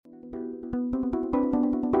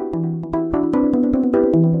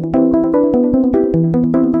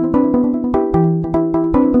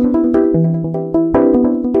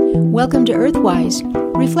Welcome to Earthwise,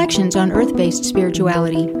 Reflections on Earth-Based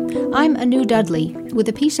Spirituality. I'm Anu Dudley with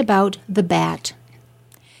a piece about the bat.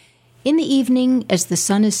 In the evening, as the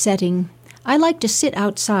sun is setting, I like to sit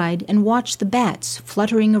outside and watch the bats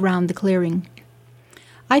fluttering around the clearing.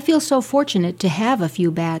 I feel so fortunate to have a few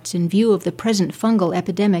bats in view of the present fungal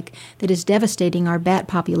epidemic that is devastating our bat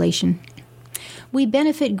population. We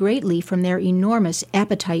benefit greatly from their enormous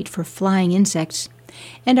appetite for flying insects,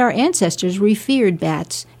 and our ancestors revered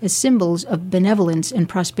bats as symbols of benevolence and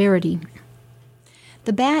prosperity.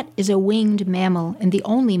 The bat is a winged mammal and the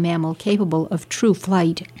only mammal capable of true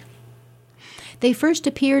flight. They first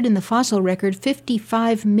appeared in the fossil record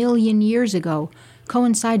 55 million years ago,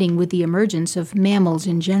 coinciding with the emergence of mammals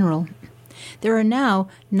in general. There are now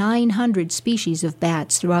 900 species of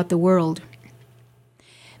bats throughout the world.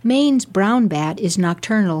 Maine's brown bat is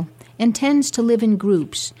nocturnal and tends to live in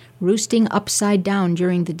groups, roosting upside down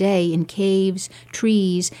during the day in caves,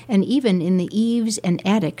 trees, and even in the eaves and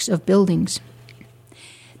attics of buildings.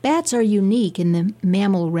 Bats are unique in the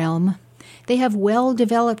mammal realm. They have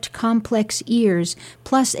well-developed complex ears,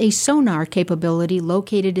 plus a sonar capability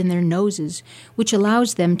located in their noses, which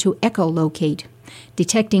allows them to echolocate,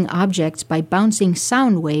 detecting objects by bouncing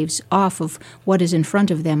sound waves off of what is in front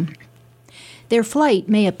of them. Their flight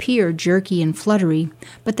may appear jerky and fluttery,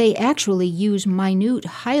 but they actually use minute,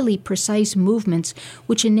 highly precise movements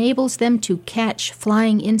which enables them to catch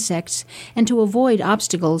flying insects and to avoid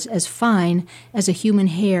obstacles as fine as a human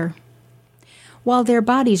hair. While their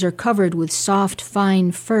bodies are covered with soft,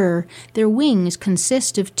 fine fur, their wings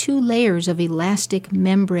consist of 2 layers of elastic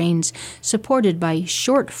membranes supported by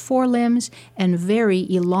short forelimbs and very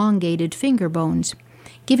elongated finger bones,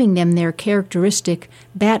 giving them their characteristic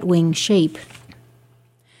bat-wing shape.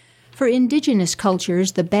 For indigenous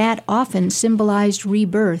cultures, the bat often symbolized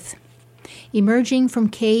rebirth. Emerging from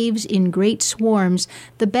caves in great swarms,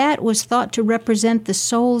 the bat was thought to represent the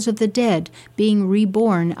souls of the dead being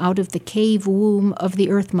reborn out of the cave womb of the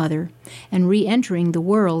Earth Mother and re-entering the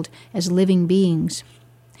world as living beings.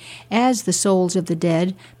 As the souls of the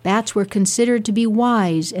dead, bats were considered to be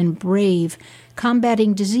wise and brave,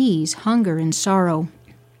 combating disease, hunger, and sorrow.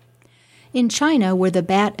 In China, where the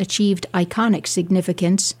bat achieved iconic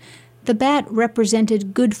significance, the bat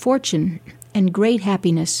represented good fortune and great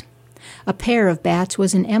happiness. A pair of bats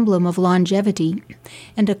was an emblem of longevity,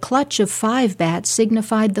 and a clutch of 5 bats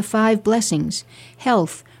signified the 5 blessings: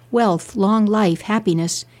 health, wealth, long life,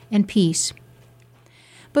 happiness, and peace.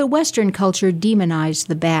 But Western culture demonized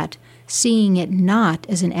the bat, seeing it not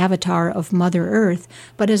as an avatar of Mother Earth,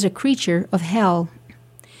 but as a creature of hell.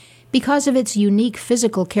 Because of its unique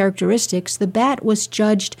physical characteristics, the bat was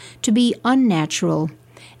judged to be unnatural,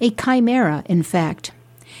 a chimera, in fact.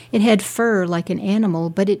 It had fur like an animal,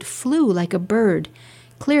 but it flew like a bird,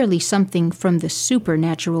 clearly something from the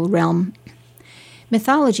supernatural realm.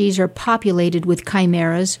 Mythologies are populated with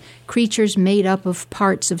chimeras, creatures made up of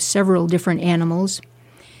parts of several different animals,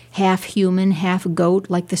 half human, half goat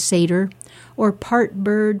like the satyr, or part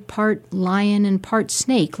bird, part lion, and part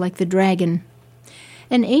snake like the dragon.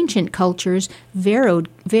 And ancient cultures valued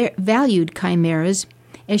chimeras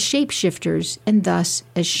as shapeshifters and thus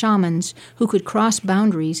as shamans who could cross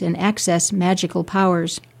boundaries and access magical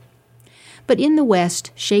powers. But in the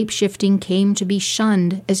West, shape-shifting came to be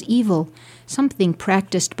shunned as evil, something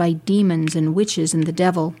practiced by demons and witches and the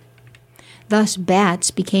devil. Thus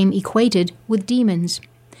bats became equated with demons.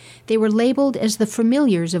 They were labeled as the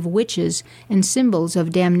familiars of witches and symbols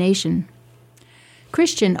of damnation.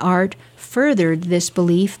 Christian art furthered this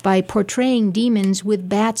belief by portraying demons with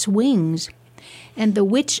bats' wings, and the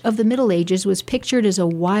witch of the Middle Ages was pictured as a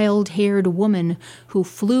wild-haired woman who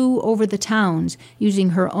flew over the towns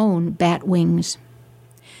using her own bat wings.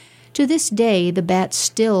 To this day, the bat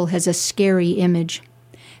still has a scary image.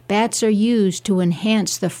 Bats are used to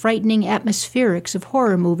enhance the frightening atmospherics of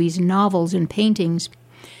horror movies, novels, and paintings,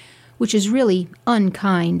 which is really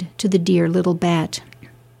unkind to the dear little bat.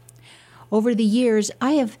 Over the years,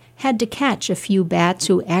 I have had to catch a few bats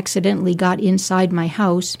who accidentally got inside my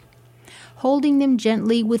house. Holding them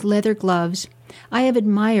gently with leather gloves, I have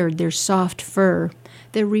admired their soft fur,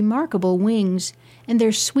 their remarkable wings, and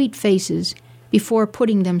their sweet faces before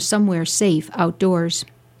putting them somewhere safe outdoors.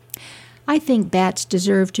 I think bats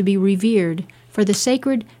deserve to be revered for the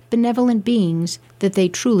sacred, benevolent beings that they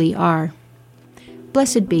truly are.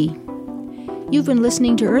 Blessed be. You've been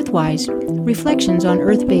listening to Earthwise, Reflections on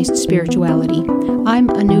Earth-Based Spirituality. I'm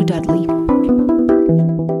Anu Dudley.